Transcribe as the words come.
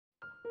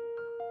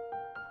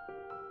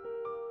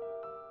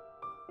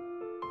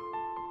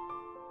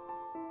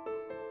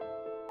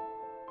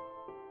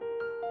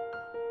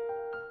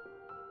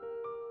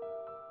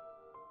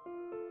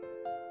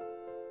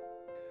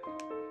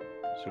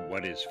So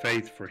what is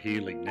Faith for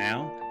Healing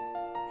Now?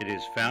 It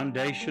is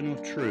foundational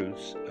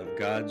truths of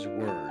God's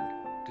Word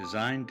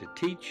designed to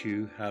teach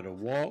you how to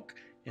walk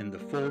in the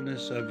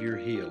fullness of your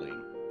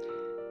healing.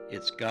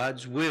 It's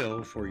God's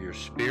will for your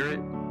spirit,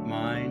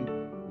 mind,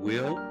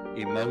 will,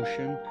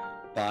 emotion,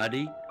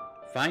 body,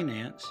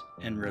 finance,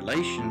 and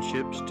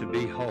relationships to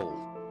be whole.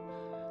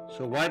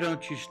 So why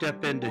don't you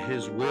step into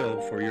His will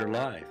for your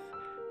life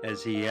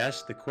as He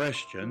asks the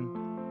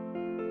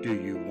question, do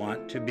you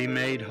want to be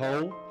made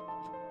whole?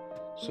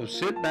 So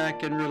sit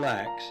back and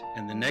relax,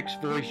 and the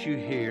next voice you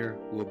hear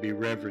will be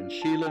Reverend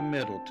Shelia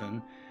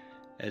Middleton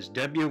as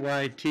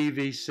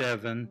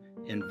WYTV7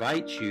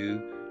 invites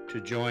you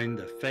to join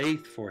the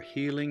Faith for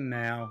Healing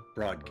Now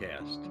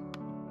broadcast.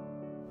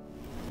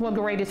 Well,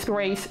 greatest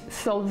grace,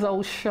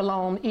 sozo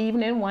shalom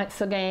evening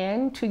once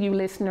again to you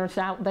listeners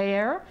out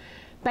there.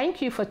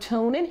 Thank you for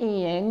tuning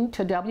in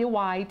to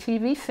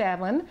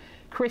WYTV7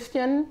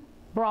 Christian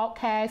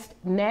Broadcast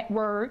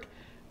Network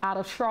out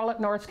of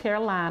Charlotte, North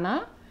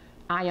Carolina.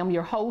 I am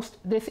your host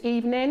this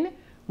evening,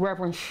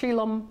 Reverend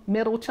Shelia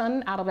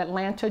Middleton out of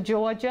Atlanta,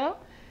 Georgia.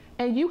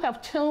 And you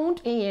have tuned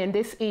in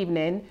this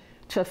evening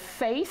to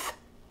Faith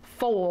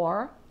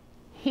for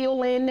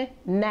Healing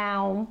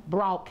Now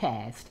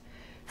broadcast.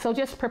 So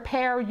just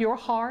prepare your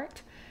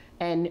heart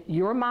and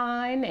your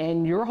mind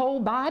and your whole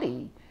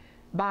body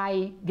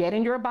by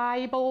getting your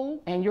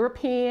Bible and your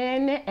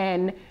pen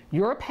and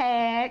your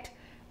pad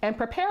and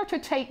prepare to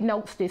take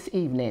notes this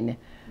evening.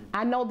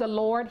 I know the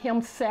Lord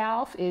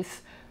Himself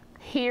is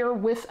here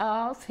with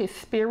us. His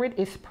Spirit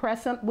is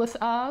present with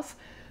us.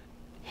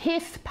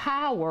 His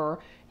power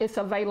is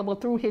available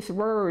through His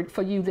Word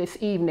for you this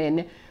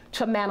evening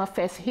to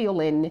manifest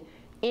healing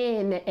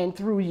in and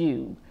through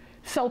you.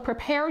 So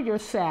prepare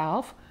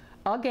yourself.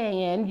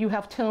 Again, you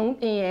have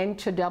tuned in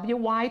to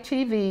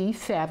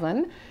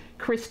WYTV7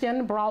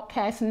 Christian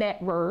Broadcast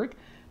Network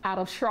out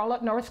of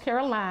Charlotte, North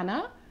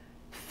Carolina.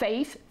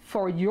 Faith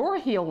for your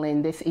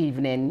healing this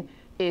evening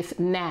is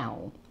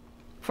now.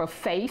 For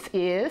faith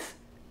is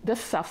the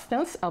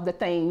substance of the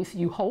things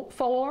you hope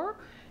for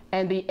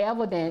and the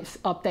evidence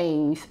of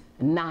things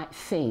not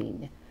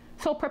seen.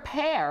 So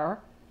prepare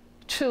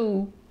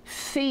to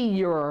see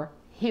your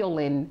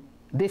healing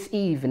this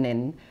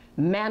evening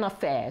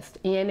manifest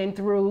in and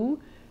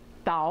through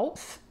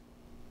thoughts,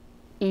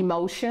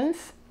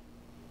 emotions,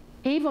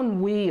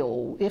 even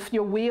will. If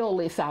your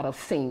will is out of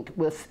sync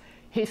with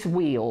His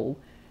will,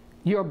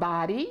 your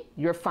body,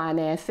 your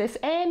finances,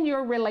 and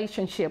your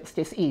relationships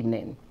this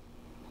evening.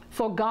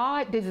 For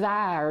God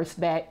desires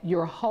that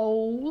your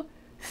whole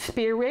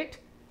spirit,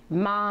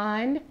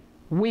 mind,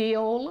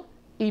 will,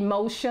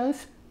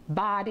 emotions,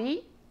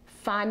 body,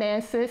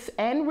 finances,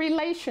 and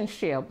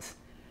relationships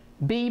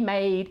be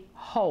made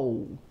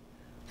whole.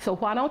 So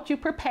why don't you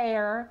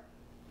prepare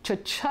to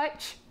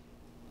touch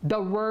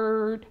the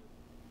word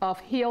of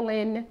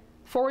healing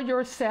for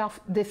yourself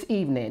this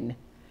evening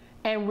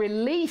and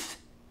release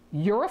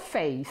your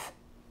faith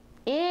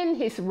in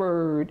His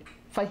word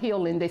for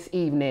healing this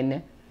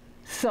evening,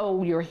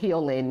 so your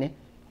healing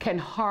can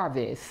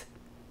harvest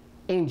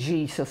in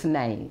Jesus'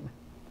 name.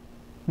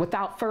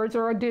 Without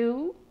further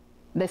ado,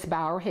 let's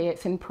bow our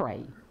heads and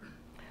pray.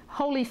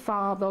 Holy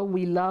Father,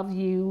 we love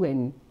you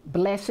and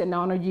bless and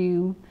honor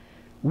you.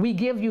 We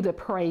give you the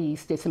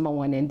praise this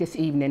morning, this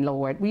evening,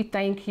 Lord. We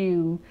thank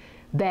you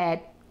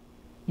that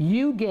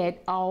you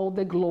get all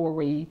the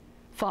glory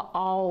for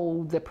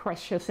all the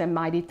precious and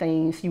mighty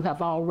things you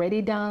have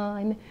already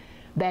done,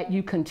 that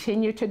you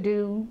continue to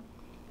do,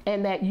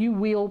 and that you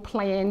will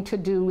plan to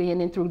do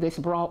in and through this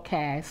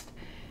broadcast,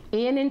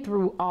 in and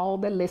through all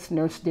the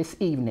listeners this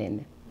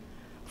evening.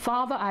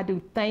 Father, I do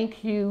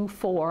thank you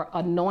for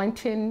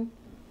anointing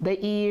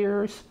the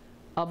ears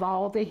of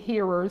all the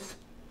hearers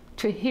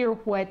to hear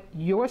what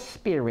your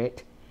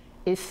Spirit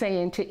is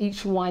saying to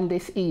each one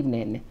this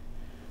evening.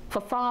 For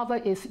Father,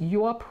 it's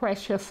your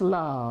precious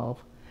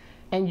love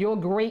and your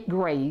great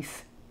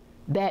grace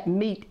that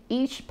meet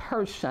each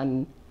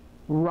person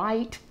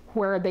right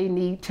where they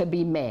need to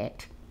be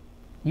met.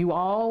 You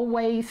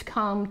always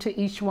come to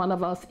each one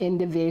of us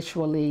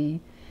individually,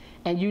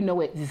 and you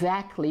know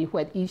exactly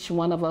what each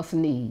one of us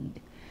need.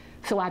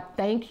 So I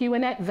thank you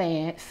in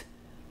advance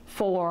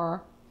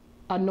for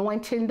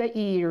anointing the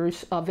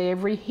ears of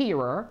every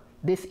hearer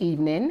this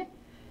evening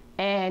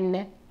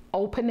and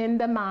opening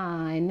the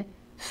mind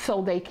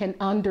so they can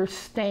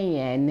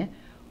understand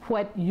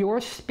what your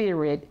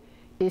Spirit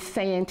is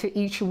saying to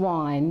each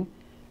one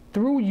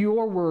through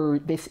your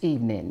word this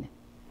evening.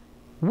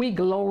 We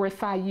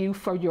glorify you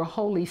for your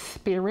Holy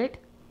Spirit.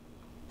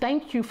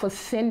 Thank you for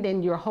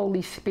sending your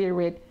Holy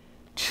Spirit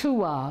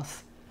to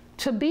us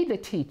to be the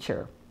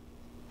teacher,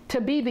 to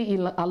be the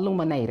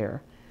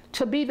illuminator,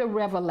 to be the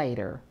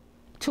revelator,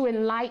 to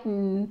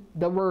enlighten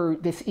the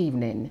word this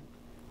evening.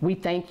 We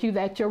thank you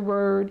that your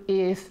word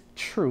is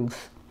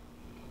truth.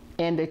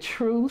 And the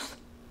truth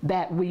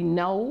that we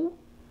know,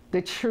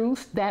 the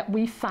truth that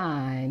we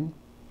find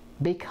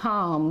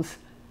becomes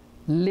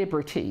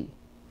liberty,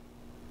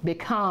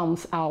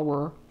 becomes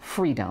our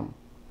freedom.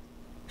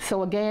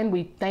 So again,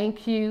 we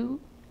thank you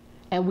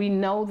And we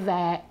know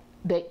that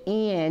the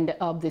end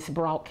of this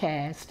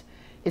broadcast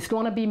is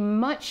going to be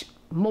much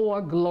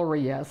more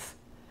glorious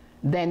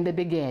than the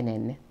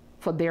beginning.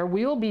 For there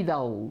will be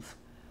those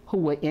who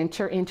will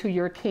enter into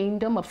your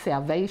kingdom of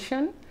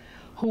salvation,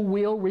 who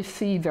will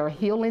receive their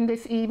healing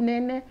this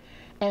evening,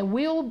 and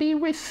will be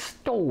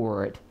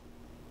restored.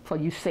 For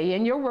you say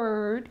in your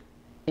word,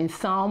 in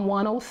Psalm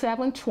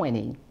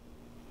 107:20,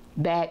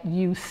 that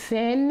you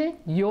send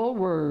your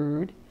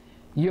word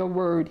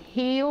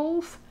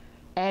heals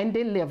and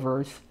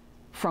delivers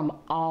from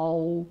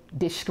all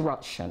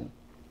destruction.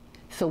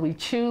 So we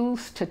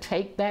choose to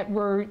take that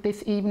word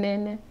this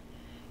evening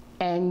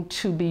and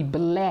to be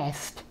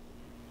blessed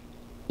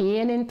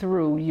in and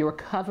through your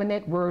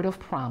covenant word of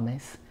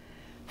promise.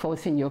 For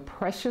it's in your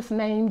precious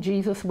name,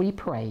 Jesus, we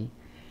pray.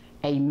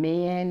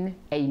 Amen,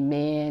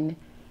 amen,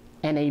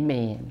 and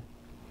amen.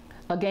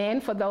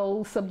 Again, for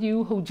those of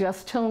you who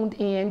just tuned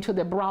in to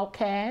the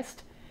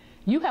broadcast,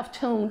 you have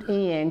tuned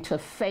in to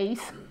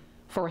Faith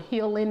for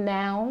Healing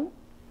Now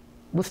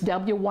with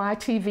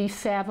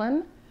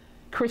WYTV7,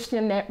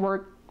 Christian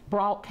Network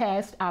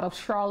broadcast out of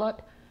Charlotte,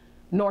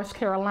 North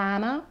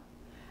Carolina.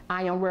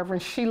 I am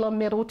Reverend Shelia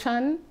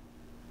Middleton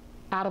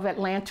out of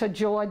Atlanta,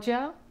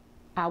 Georgia.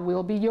 I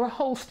will be your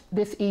host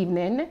this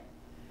evening.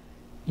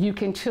 You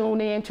can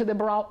tune in to the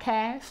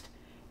broadcast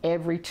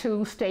every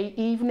Tuesday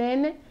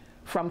evening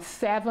from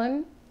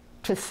 7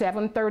 to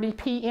 7:30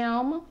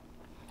 p.m.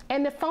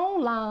 And the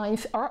phone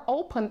lines are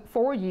open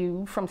for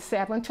you from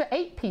 7 to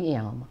 8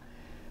 p.m.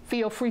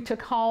 Feel free to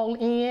call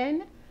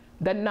in.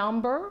 The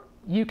number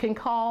you can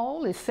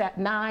call is at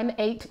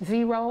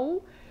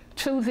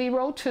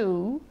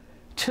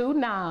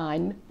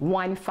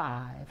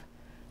 980-202-2915.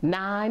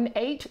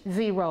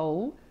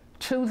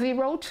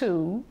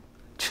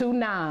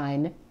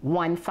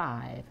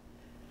 980-202-2915.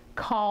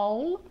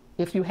 Call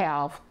if you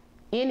have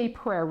any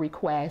prayer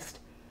request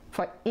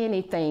for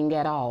anything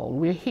at all.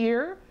 We're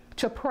here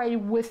to pray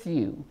with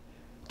you,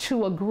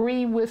 to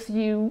agree with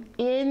you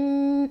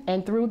in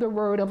and through the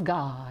Word of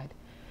God.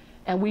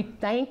 And we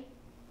thank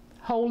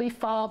Holy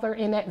Father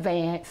in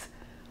advance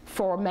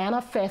for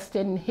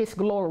manifesting His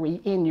glory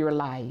in your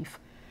life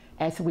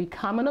as we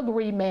come in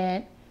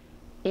agreement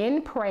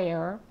in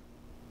prayer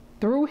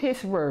through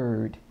His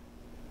Word.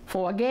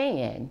 For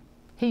again,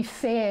 He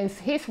sends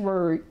His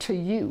Word to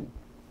you.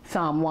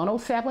 Psalm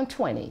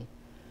 107:20.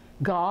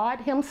 God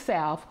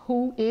Himself,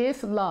 who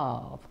is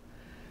love,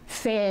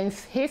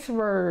 sends His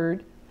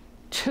Word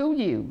to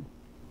you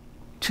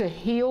to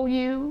heal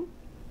you,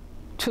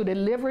 to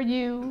deliver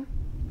you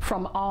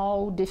from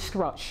all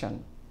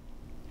destruction.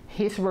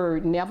 His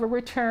Word never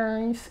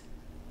returns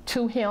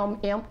to Him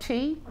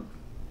empty,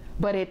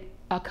 but it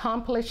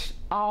accomplishes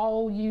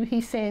all He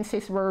sends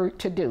His Word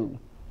to do.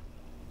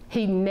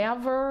 He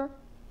never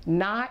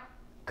not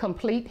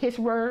complete His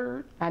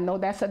Word. I know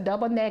that's a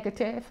double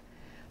negative,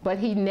 but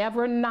He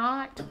never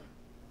not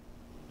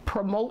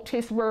promote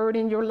His Word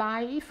in your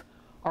life,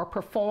 or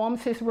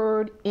performs His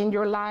Word in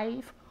your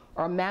life,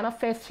 or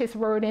manifests His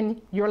Word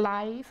in your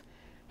life.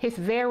 His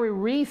very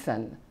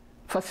reason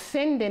for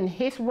sending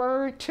His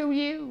Word to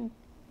you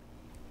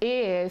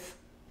is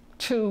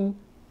to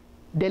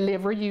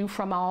deliver you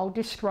from all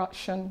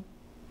destruction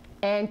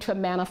and to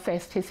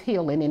manifest His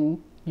healing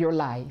in your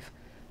life.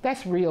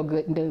 That's real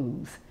good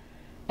news.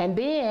 And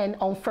then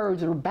on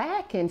further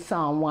back in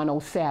Psalm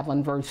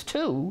 107 verse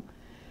 2,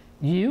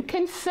 you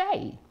can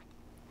say,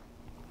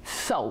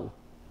 so.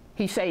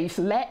 He says,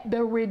 let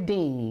the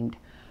redeemed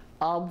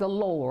of the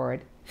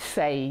Lord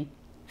say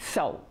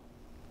so.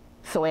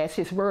 So as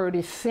His Word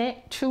is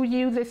sent to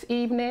you this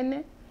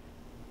evening,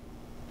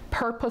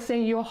 purpose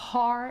in your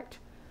heart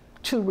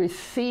to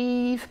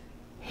receive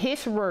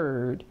His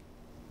Word,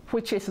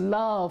 which is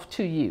love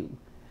to you.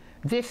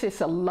 This is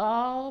a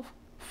love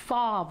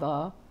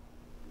Father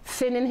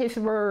sending His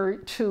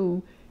Word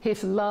to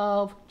His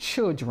love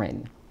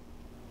children.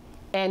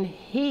 And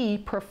He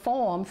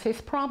performs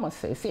His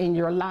promises in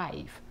your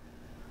life.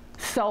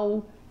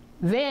 So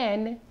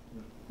then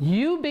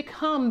you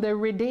become the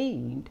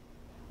redeemed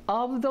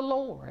of the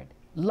Lord,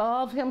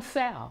 love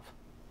Himself,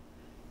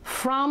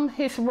 from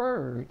His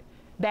Word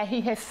that He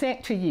has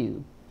sent to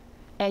you.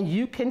 And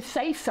you can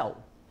say so.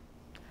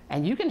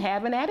 And you can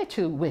have an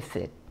attitude with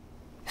it.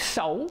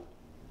 So,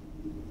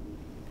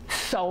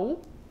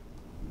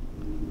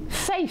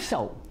 say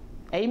so.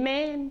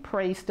 Amen.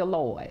 Praise the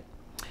Lord.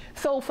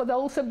 So for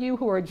those of you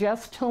who are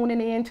just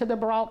tuning in to the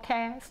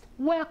broadcast,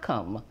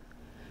 welcome.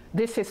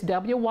 This is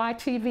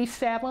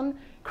WYTV7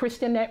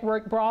 Christian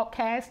Network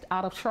broadcast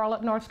out of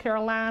Charlotte, North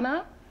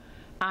Carolina.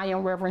 I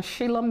am Reverend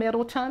Shelia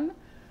Middleton,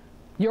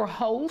 your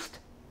host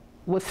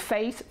with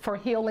Faith for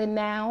Healing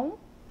Now.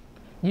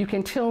 You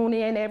can tune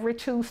in every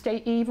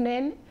Tuesday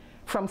evening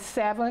from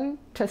 7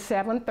 to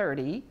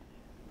 7:30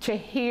 to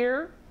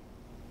hear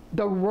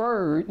the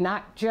Word,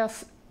 not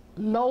just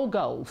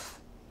logos,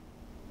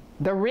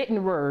 the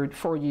written Word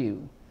for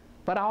you,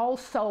 but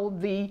also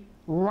the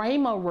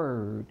Rhema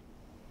Word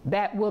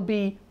that will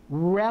be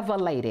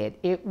revelated.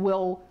 It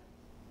will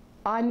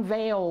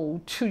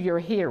unveil to your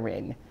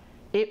hearing.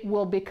 It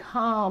will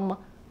become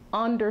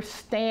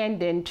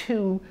understanding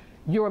to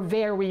your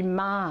very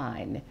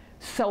mind,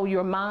 so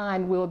your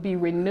mind will be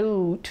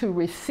renewed to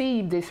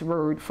receive this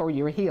word for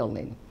your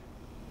healing.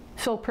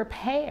 So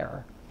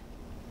prepare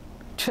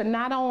to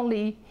not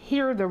only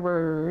hear the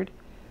word,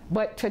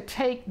 but to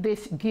take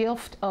this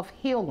gift of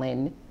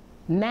healing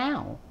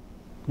now.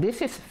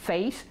 This is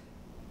faith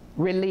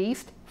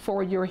released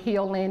for your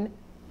healing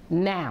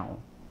now,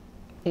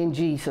 in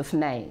Jesus'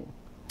 name.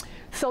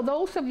 So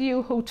those of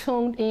you who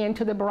tuned in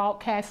to the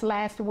broadcast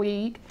last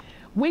week,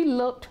 we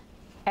looked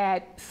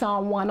at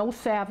Psalm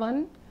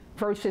 107,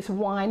 verses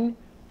 1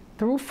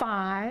 through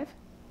 5,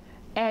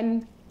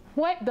 and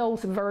what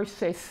those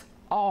verses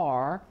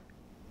are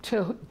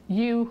to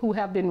you who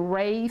have been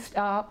raised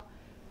up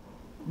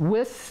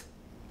with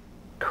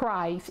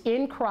Christ,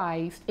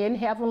 in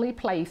heavenly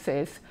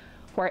places,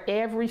 where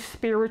every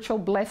spiritual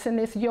blessing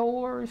is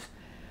yours.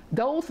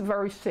 Those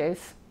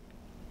verses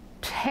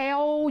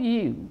tell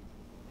you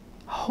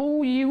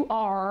who you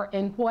are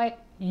and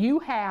what you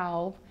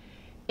have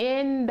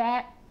in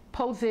that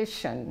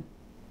position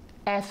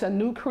as a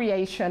new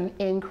creation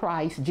in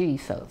Christ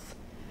Jesus.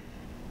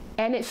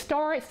 And it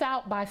starts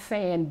out by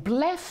saying,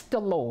 "Bless the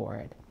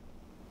Lord,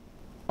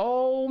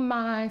 O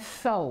my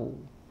soul,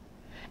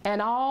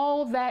 and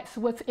all that's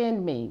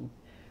within me.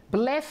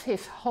 Bless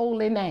his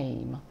holy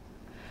name.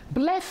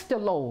 Bless the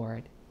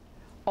Lord,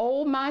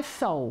 O my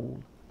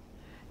soul,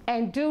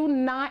 and do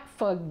not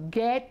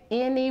forget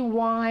any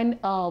one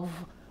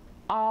of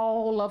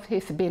all of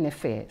his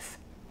benefits.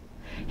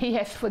 He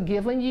has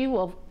forgiven you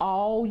of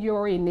all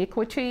your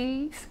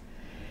iniquities.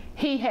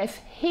 He has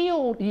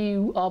healed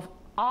you of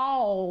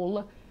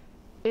all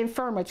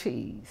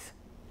infirmities.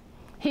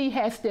 He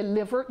has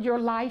delivered your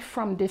life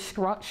from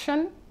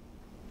destruction.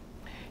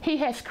 He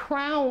has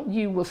crowned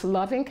you with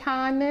loving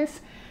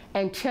kindness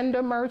and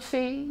tender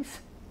mercies.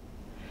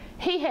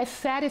 He has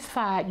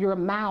satisfied your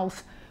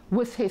mouth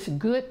with his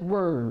good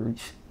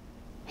words.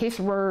 His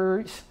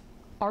words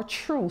are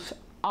truth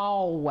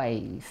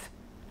always.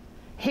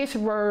 His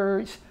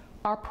words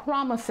are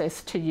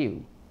promises to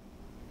you,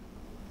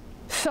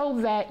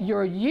 so that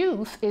your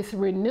youth is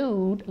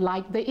renewed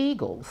like the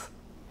eagles.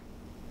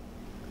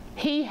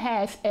 He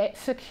has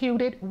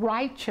executed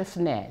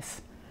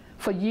righteousness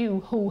for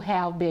you who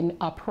have been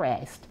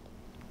oppressed."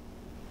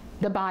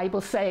 The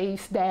Bible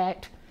says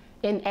that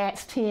in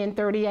Acts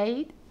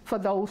 10:38, for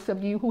those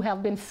of you who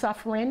have been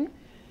suffering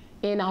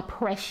in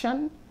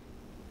oppression,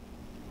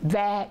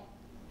 that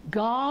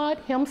God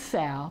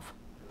himself,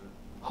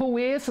 who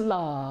is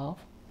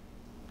love,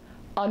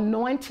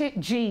 anointed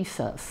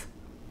Jesus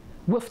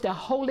with the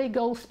Holy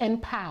Ghost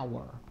and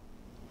power.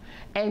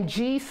 And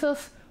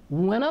Jesus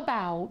went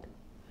about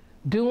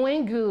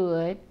doing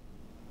good,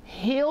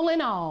 healing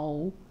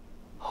all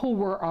who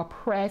were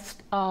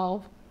oppressed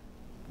of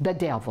the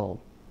devil.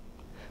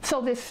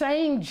 So the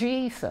same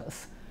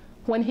Jesus,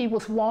 when he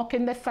was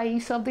walking the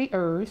face of the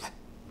earth,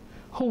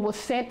 who was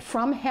sent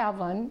from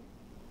heaven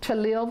to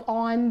live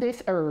on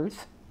this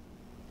earth,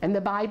 and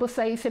the Bible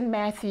says in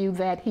Matthew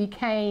that he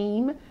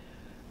came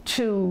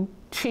to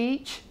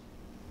teach,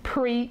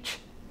 preach,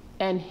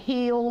 and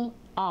heal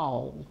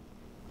all.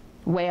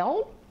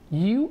 Well,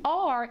 you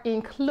are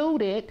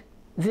included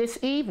this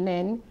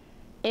evening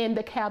in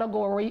the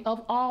category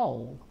of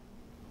all.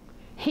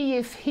 He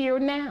is here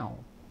now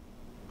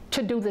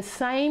to do the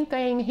same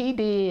thing he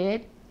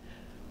did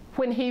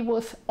when he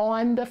was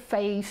on the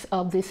face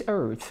of this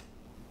earth.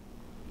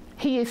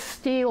 He is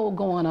still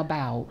going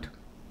about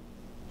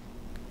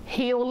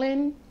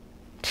healing,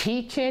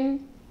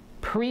 teaching,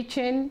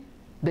 preaching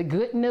the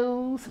good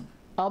news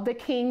of the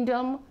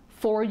kingdom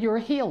for your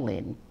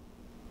healing.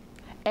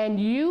 And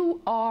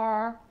you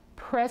are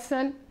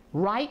present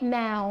right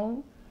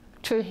now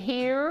to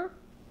hear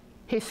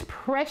his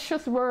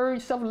precious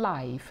words of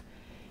life,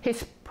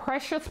 his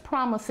precious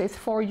promises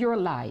for your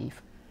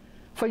life,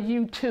 for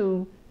you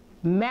to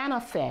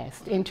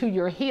manifest into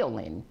your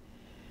healing.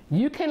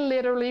 You can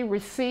literally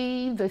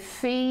receive the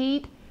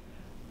seed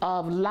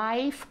of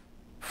life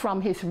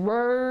from his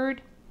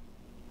word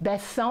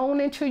that's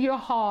sown into your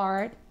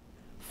heart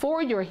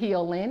for your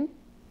healing,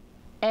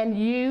 and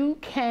you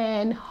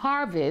can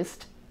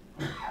harvest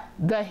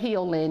the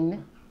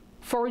healing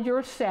for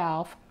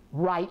yourself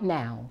right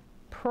now.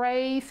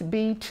 Praise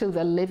be to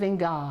the living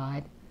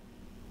God,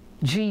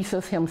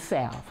 Jesus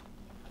himself.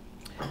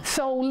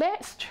 So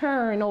let's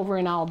turn over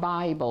in our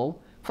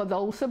Bible for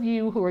those of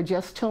you who are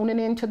just tuning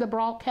into the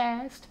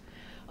broadcast.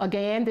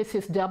 Again, this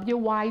is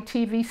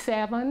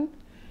WYTV7,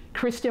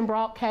 Christian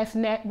Broadcast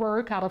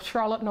Network out of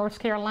Charlotte, North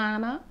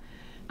Carolina.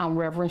 I'm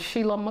Reverend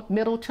Shelia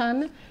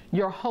Middleton,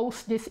 your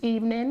host this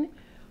evening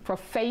for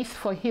Faith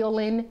for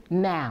Healing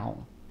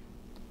Now.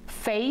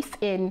 Faith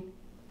in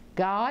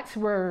God's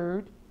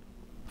Word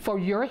for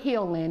your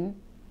healing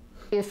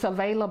is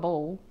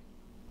available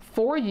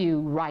for you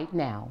right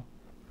now,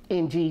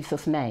 in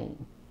Jesus'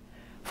 name.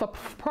 For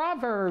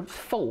Proverbs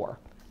 4,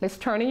 let's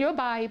turn in your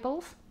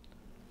Bibles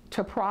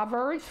to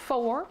Proverbs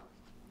 4,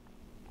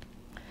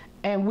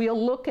 and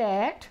we'll look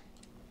at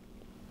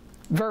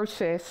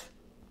verses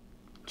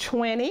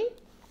 20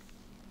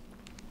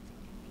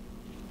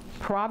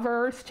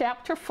 Proverbs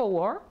chapter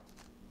 4,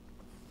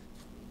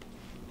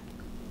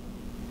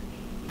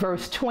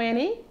 verse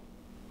 20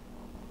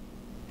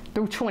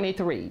 through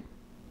 23.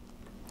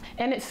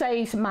 And it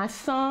says, my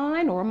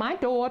son or my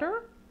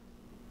daughter,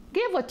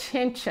 give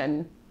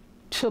attention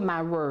to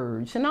my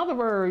words. In other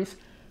words,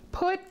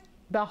 put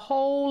the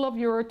whole of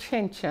your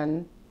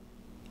attention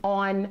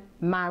on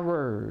my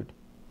word.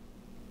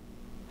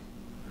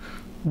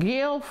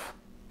 Give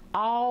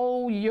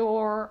all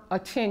your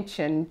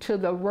attention to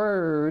the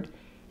word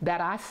that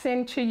I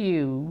send to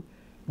you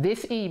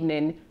this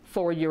evening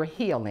for your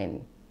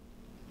healing.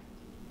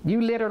 You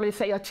literally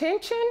say,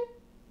 attention,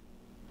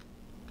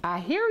 I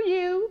hear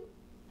you.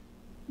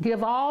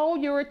 Give all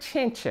your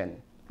attention.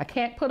 I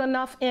can't put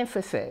enough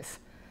emphasis.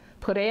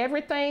 Put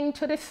everything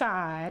to the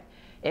side,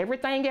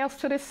 everything else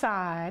to the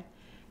side,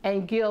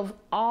 and give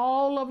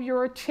all of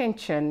your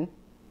attention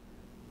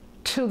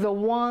to the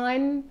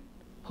one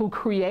who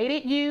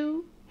created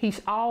you.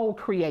 He's all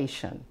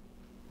creation.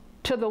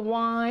 To the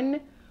one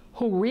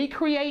who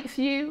recreates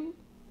you,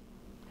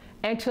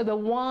 and to the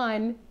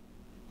one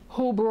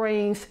who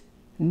brings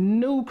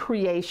new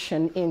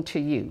creation into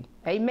you.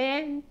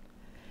 Amen?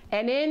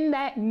 And in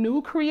that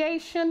new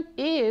creation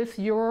is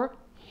your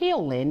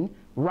healing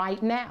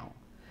right now.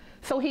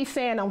 So he's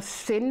saying, I'm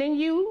sending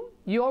you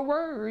your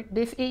word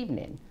this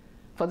evening.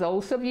 For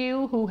those of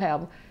you who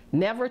have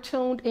never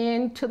tuned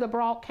in to the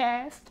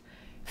broadcast,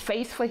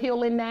 Faith for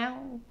Healing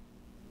Now,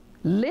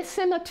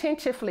 listen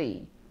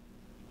attentively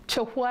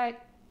to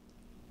what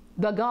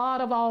the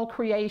God of all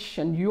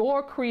creation,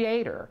 your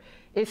creator,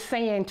 is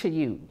saying to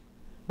you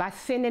by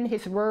sending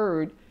his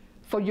word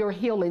for your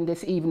healing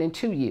this evening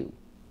to you.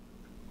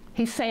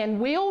 He's saying,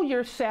 will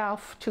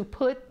yourself to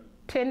put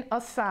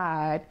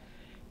aside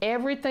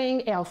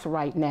everything else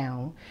right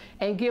now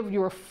and give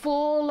your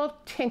full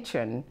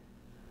attention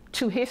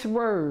to his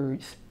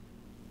words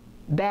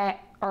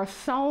that are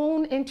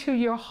sown into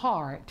your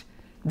heart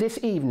this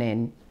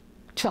evening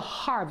to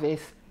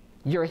harvest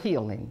your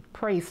healing.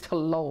 Praise the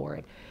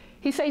Lord.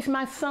 He says,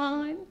 my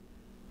son,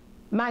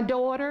 my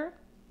daughter,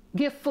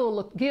 give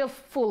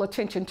full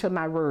attention to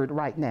my word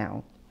right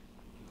now.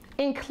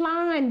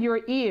 Incline your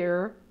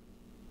ear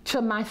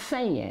to my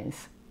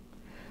sayings.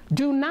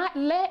 Do not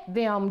let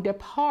them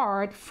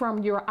depart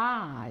from your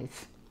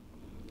eyes.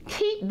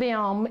 Keep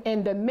them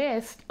in the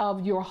midst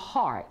of your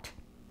heart,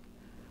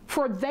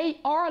 for they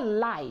are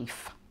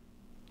life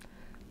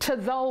to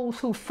those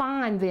who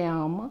find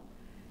them,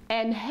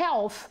 and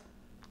health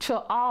to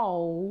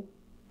all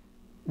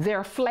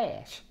their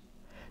flesh.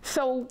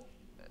 So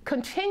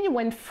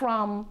continuing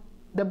from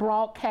the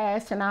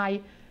broadcast, and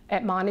I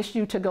admonish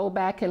you to go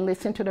back and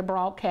listen to the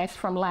broadcast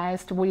from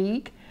last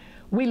week,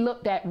 we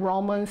looked at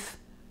Romans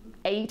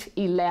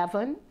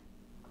 8:11,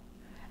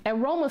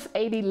 and Romans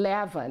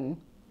 8:11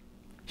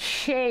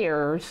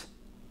 shares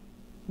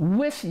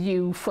with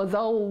you, for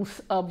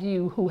those of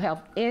you who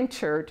have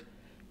entered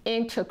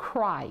into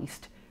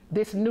Christ,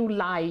 this new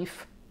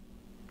life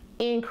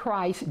in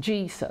Christ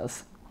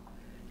Jesus.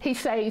 He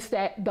says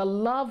that the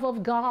love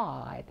of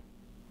God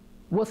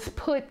was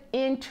put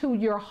into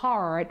your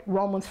heart,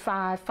 Romans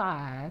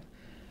 5:5,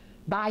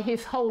 by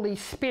his Holy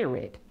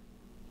Spirit.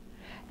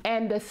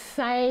 And the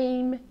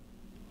same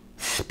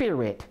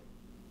Spirit,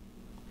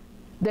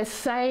 the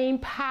same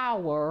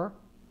power,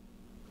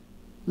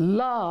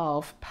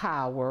 love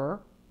power,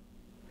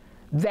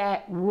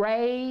 that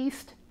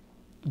raised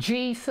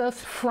Jesus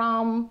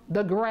from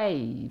the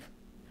grave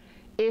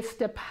is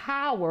the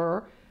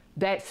power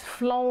that's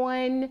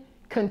flowing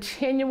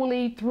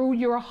continually through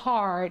your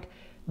heart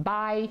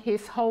by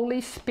his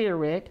Holy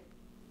Spirit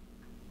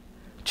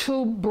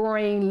to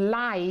bring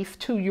life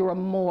to your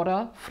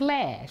mortal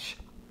flesh.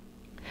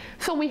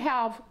 So we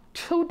have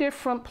two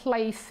different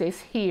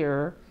places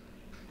here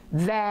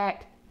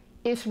that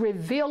is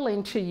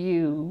revealing to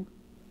you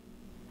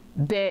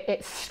the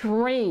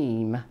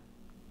extreme.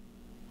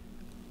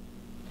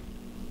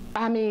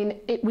 I mean,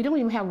 we don't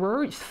even have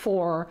words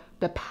for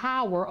the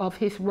power of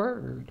his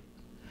word.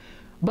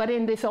 But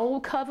in this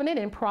old covenant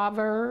in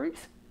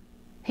Proverbs,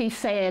 he's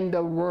saying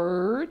the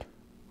word,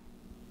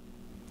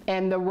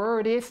 and the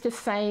word is the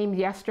same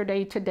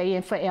yesterday, today,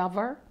 and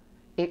forever.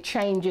 It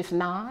changes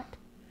not.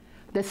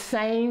 The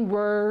same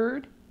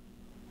word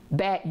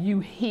that you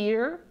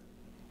hear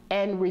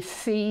and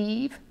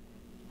receive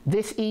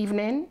this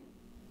evening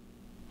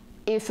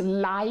is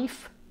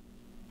life,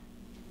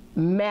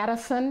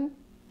 medicine,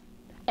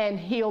 and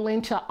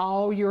healing to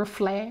all your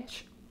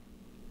flesh.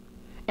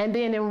 And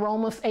then in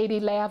Romans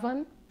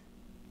 8:11,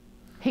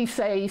 he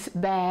says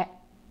that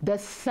the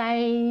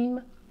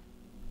same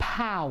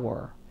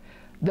power,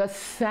 the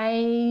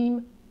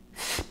same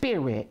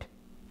Spirit,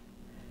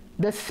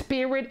 the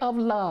Spirit of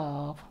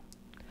love,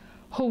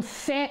 who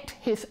sent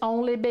his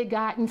only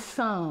begotten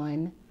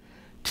Son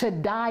to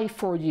die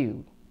for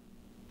you,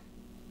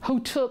 who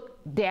took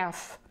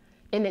death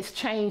in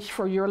exchange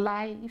for your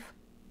life,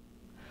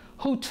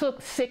 who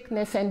took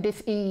sickness and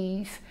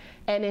disease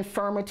and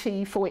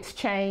infirmity for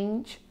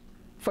exchange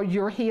for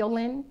your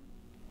healing,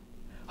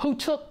 who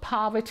took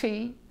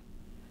poverty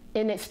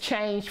in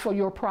exchange for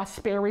your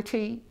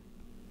prosperity,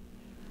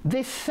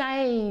 this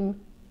same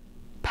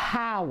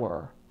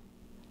power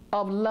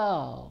of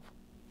love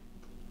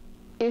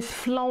is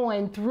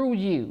flowing through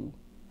you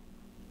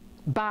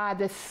by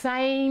the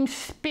same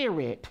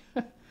Spirit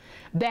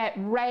that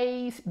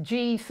raised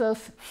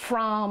Jesus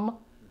from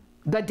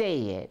the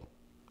dead.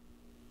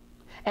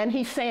 And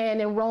he's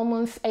saying in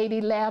Romans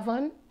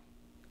 8:11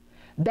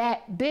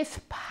 that this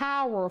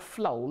power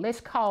flow, let's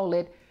call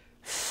it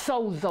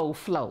sozo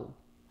flow,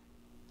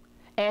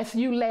 as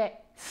you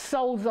let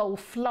sozo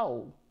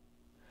flow,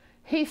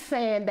 he's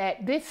saying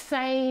that this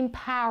same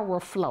power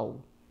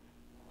flow,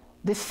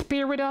 the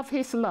Spirit of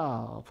his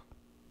love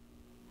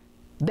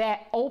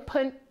that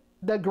opened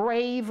the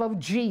grave of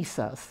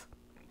Jesus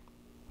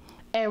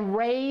and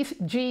raised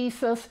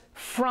Jesus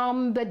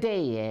from the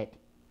dead,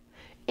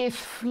 is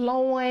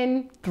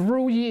flowing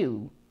through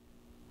you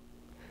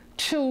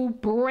to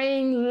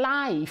bring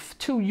life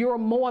to your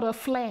mortal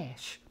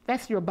flesh.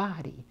 That's your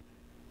body.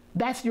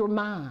 That's your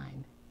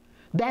mind.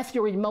 That's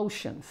your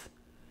emotions.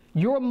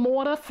 Your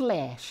mortal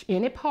flesh,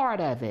 any part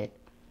of it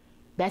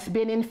that's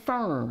been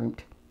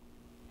infirmed,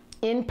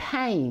 in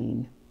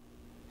pain,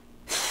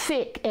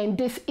 sick and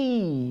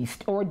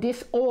diseased or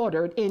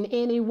disordered in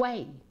any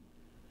way.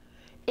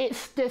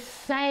 It's the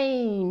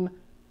same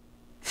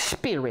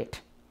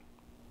Spirit.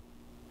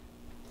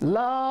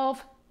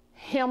 Love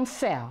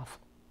himself.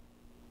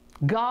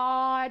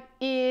 God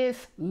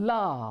is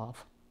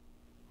love.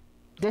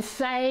 The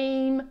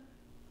same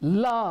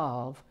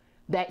love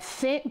that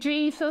sent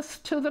Jesus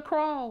to the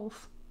cross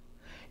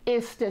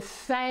is the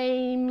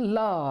same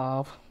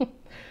love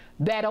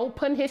that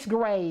opened his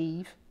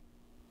grave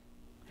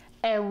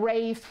and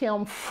raised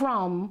him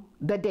from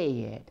the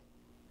dead.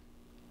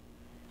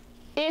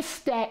 It's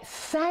that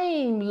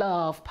same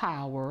love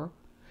power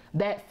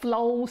that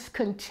flows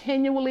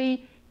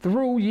continually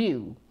through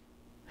you.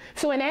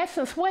 So in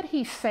essence, what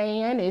he's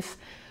saying is,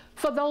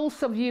 for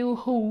those of you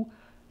who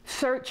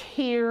search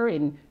here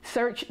and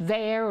search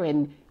there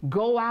and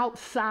go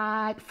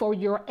outside for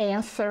your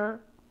answer,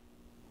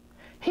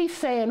 he's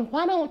saying,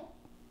 why don't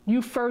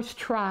you first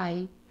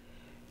try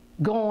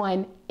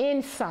going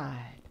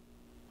inside?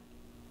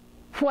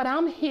 What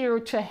I'm here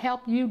to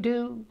help you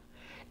do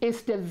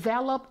is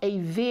develop a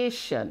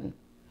vision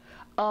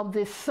of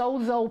the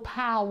sozo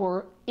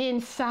power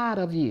inside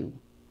of you.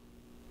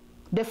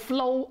 The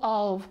flow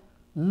of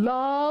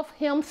love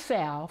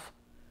himself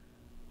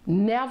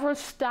never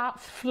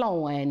stops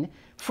flowing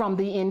from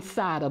the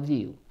inside of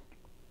you.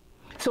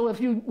 So if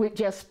you would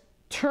just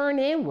turn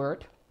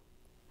inward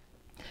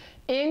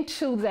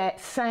into that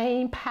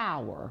same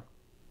power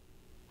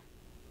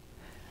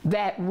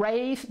that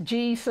raised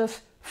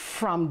Jesus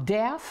from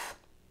death,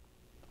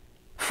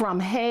 from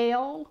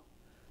hell,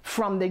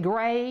 from the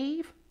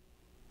grave,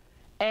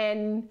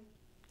 and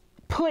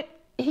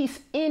he's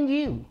in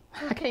you.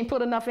 I can't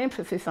put enough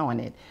emphasis on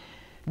it.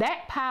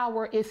 That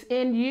power is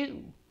in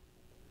you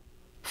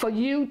for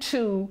you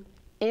to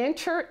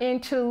enter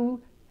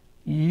into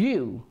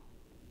you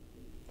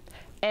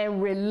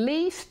and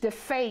release the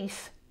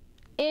faith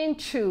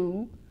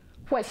into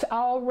what's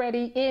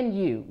already in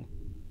you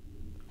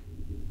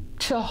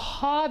to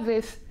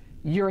harvest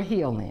your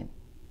healing.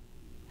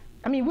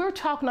 I mean, we're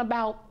talking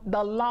about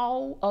the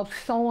law of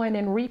sowing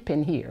and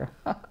reaping here,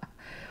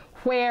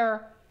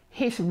 where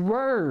his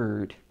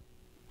word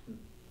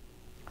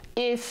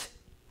is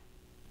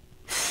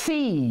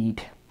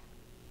seed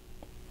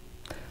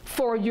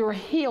for your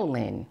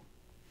healing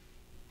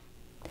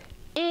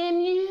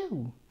in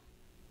you,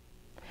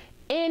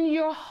 in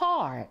your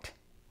heart.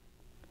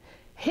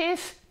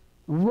 His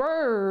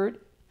word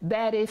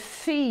that is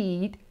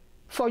seed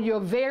for your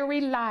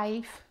very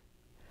life,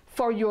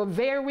 for your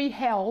very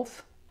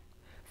health,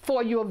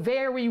 for your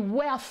very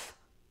wealth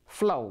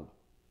flow.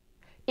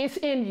 It's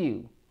in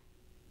you.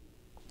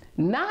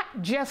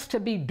 Not just to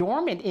be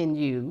dormant in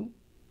you,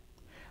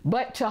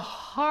 but to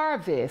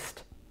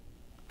harvest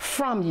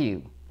from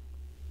you.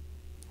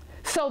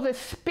 So the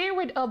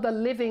Spirit of the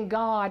living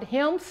God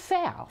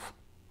himself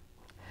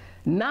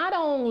not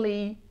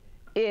only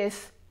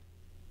is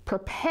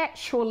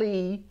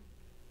perpetually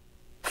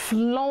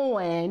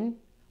flowing,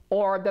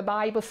 or the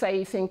Bible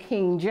says in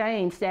King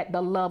James that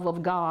the love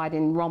of God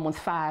in Romans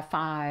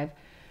 5:5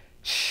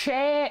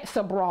 sheds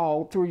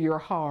abroad through your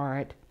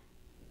heart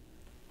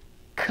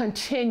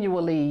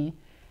continually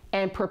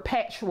and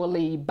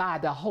perpetually by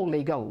the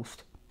Holy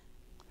Ghost.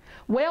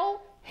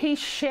 Well, he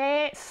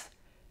sheds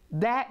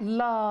that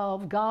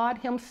love, God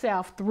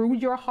himself, through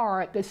your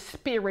heart, the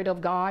Spirit of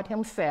God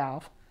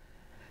himself,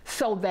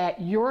 so that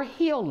your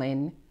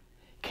healing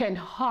can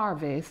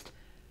harvest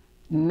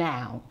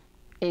now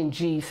in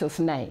Jesus'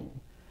 name.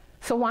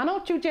 So why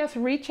don't you just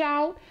reach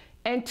out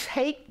and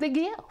take the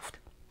gift?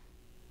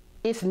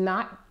 It's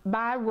not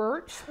by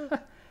works,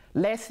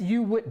 lest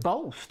you would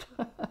boast.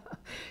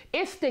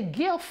 It's the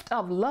gift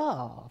of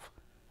love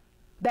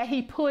that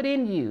he put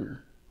in you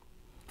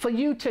for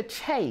you to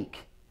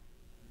take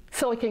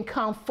so it can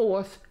come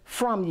forth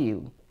from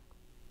you.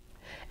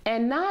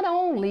 And not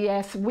only,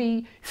 as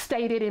we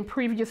stated in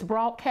previous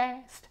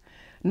broadcasts,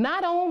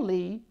 not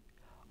only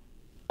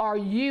are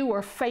you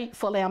a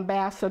faithful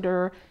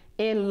ambassador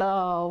in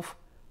love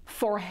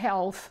for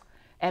health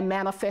and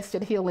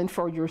manifested healing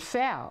for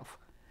yourself,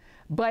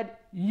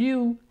 but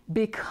you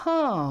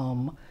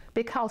become,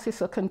 because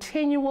it's a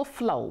continual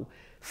flow,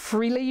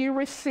 freely you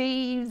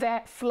receive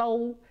that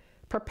flow,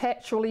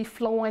 perpetually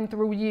flowing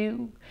through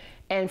you,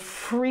 and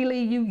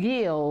freely you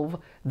give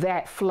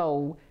that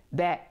flow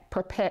that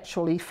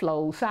perpetually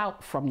flows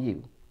out from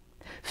you.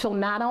 So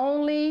not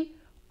only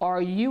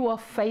are you a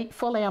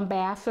faithful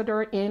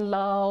ambassador in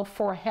love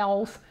for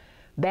health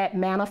that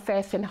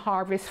manifests and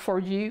harvests for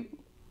you,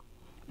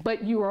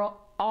 but you are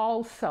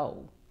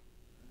also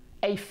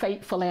a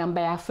faithful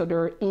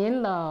ambassador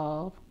in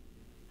love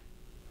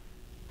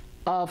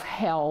of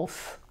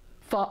health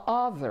for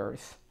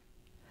others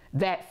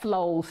that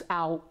flows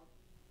out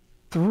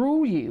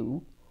through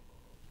you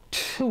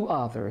to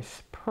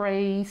others.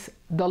 Praise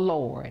the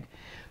Lord.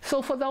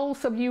 So for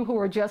those of you who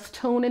are just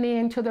tuning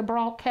in to the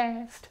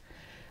broadcast,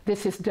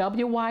 this is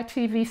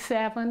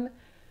WYTV7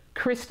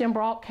 Christian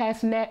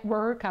Broadcast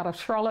Network out of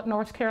Charlotte,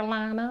 North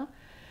Carolina.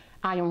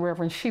 I am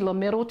Reverend Shelia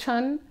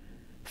Middleton.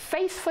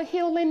 Faith for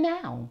Healing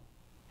Now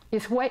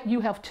is what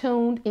you have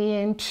tuned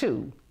in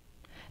to.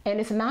 And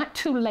it's not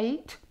too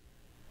late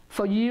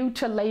for you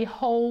to lay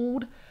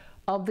hold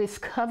of this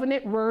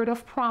covenant word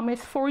of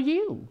promise for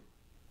you.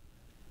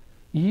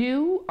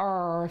 You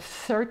are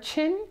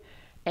searching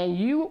and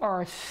you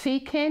are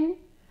seeking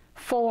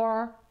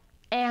for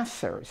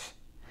answers.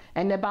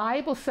 And the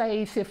Bible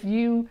says,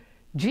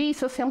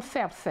 Jesus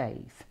himself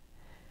says,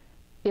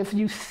 if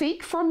you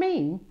seek for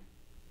me,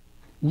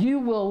 you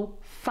will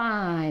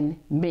find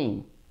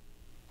me.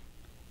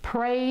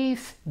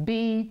 Praise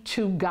be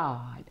to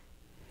God.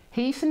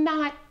 He's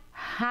not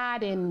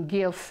hiding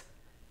gifts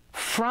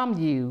from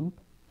you.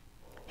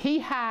 He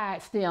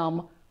hides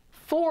them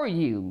for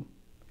you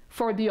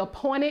for the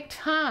appointed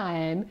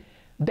time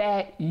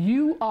that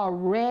you are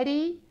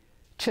ready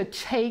to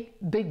take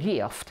the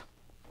gift.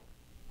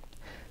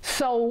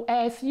 So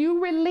as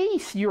you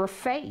release your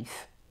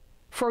faith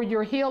for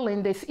your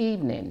healing this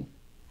evening,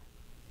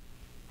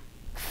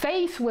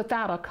 faith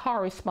without a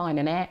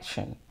corresponding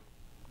action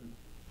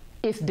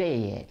is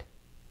dead.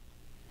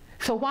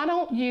 So why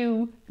don't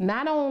you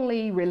not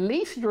only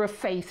release your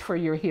faith for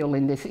your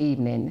healing this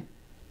evening,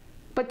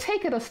 but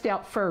take it a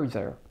step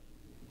further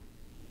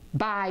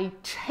by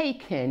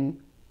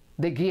taking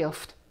the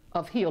gift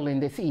of healing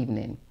this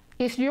evening.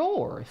 It's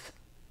yours.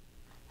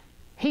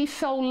 He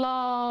so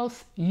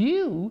loves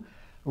you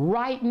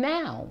right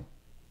now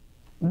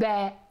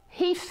that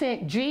he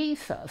sent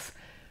Jesus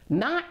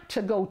not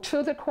to go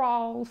to the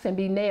cross and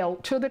be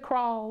nailed to the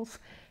cross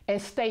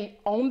and stay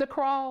on the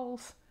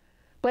cross,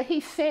 but he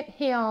sent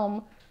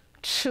him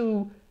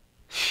to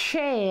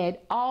shed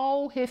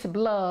all his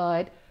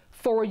blood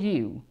for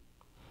you.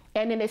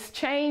 And in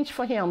exchange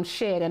for him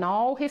shedding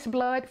all his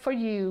blood for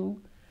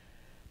you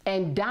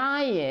and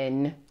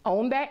dying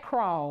on that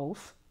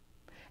cross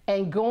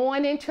and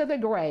going into the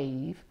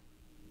grave,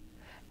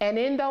 and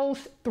in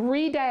those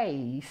 3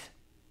 days,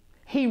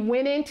 he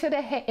went into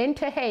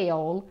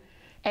hell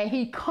and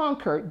he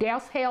conquered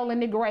death, hell,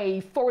 and the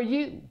grave for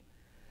you.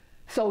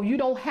 So you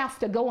don't have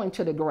to go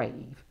into the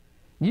grave.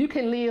 You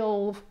can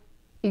live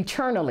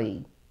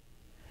eternally.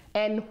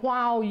 And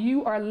while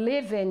you are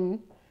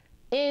living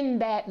in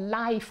that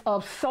life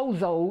of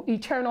sozo,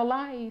 eternal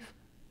life,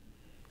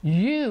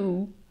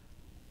 you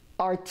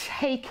are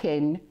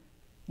taking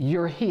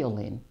your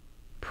healing.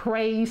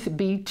 Praise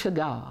be to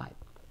God.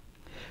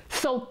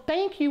 So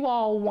thank you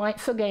all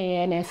once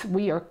again as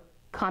we are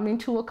coming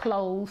to a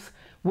close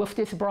with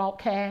this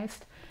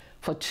broadcast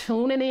for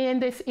tuning in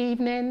this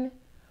evening.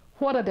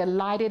 What a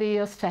delight it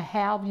is to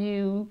have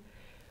you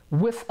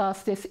with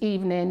us this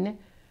evening.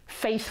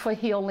 Faith for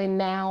Healing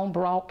Now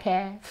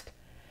broadcast.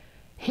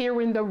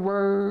 Hearing the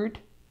word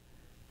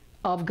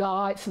of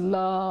God's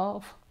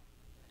love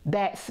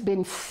that's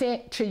been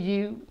sent to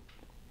you.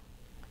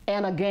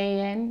 And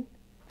again,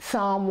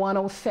 Psalm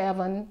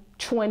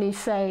 107:20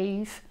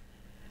 says,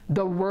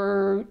 the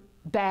word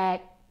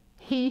that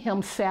he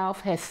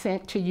himself has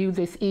sent to you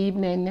this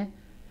evening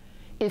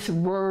is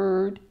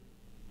word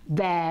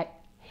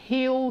that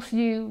heals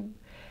you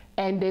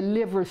and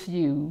delivers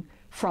you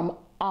from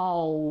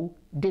all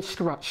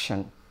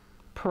destruction.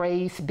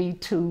 Praise be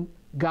to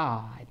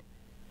God.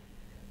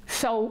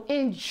 So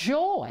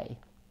enjoy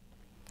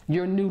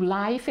your new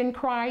life in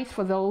Christ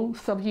for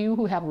those of you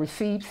who have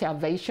received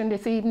salvation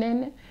this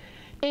evening.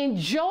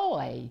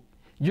 Enjoy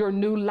your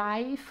new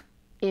life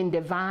in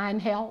divine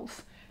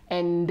health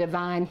and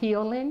divine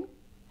healing,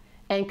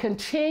 and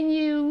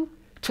continue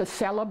to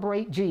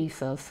celebrate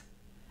Jesus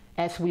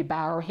as we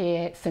bow our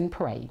heads and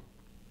pray.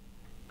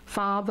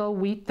 Father,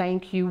 we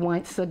thank you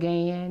once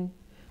again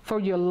for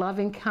your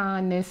loving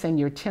kindness and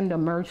your tender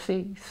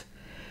mercies.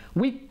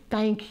 We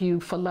thank you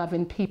for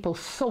loving people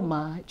so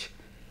much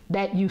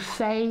that you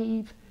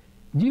save,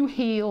 you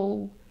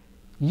heal,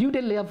 you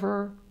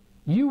deliver,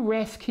 you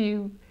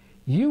rescue,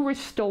 you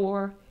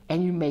restore,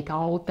 and you make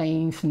all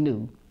things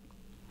new.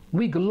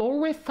 We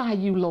glorify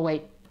you,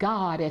 Lord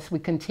God as we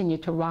continue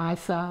to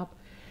rise up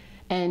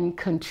and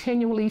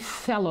continually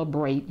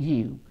celebrate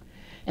you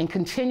and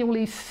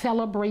continually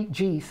celebrate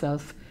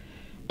Jesus.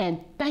 And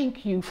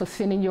thank you for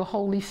sending your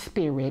Holy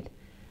Spirit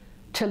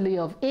to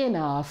live in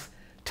us,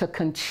 to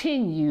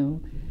continue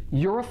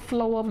your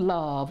flow of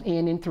love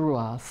in and through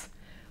us.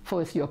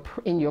 For it's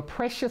in your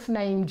precious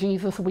name,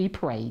 Jesus, we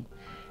pray.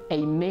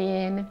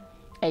 Amen,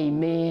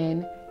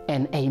 amen,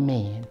 and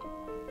amen.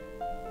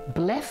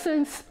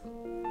 Blessings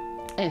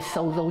and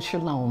sozo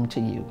shalom to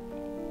you.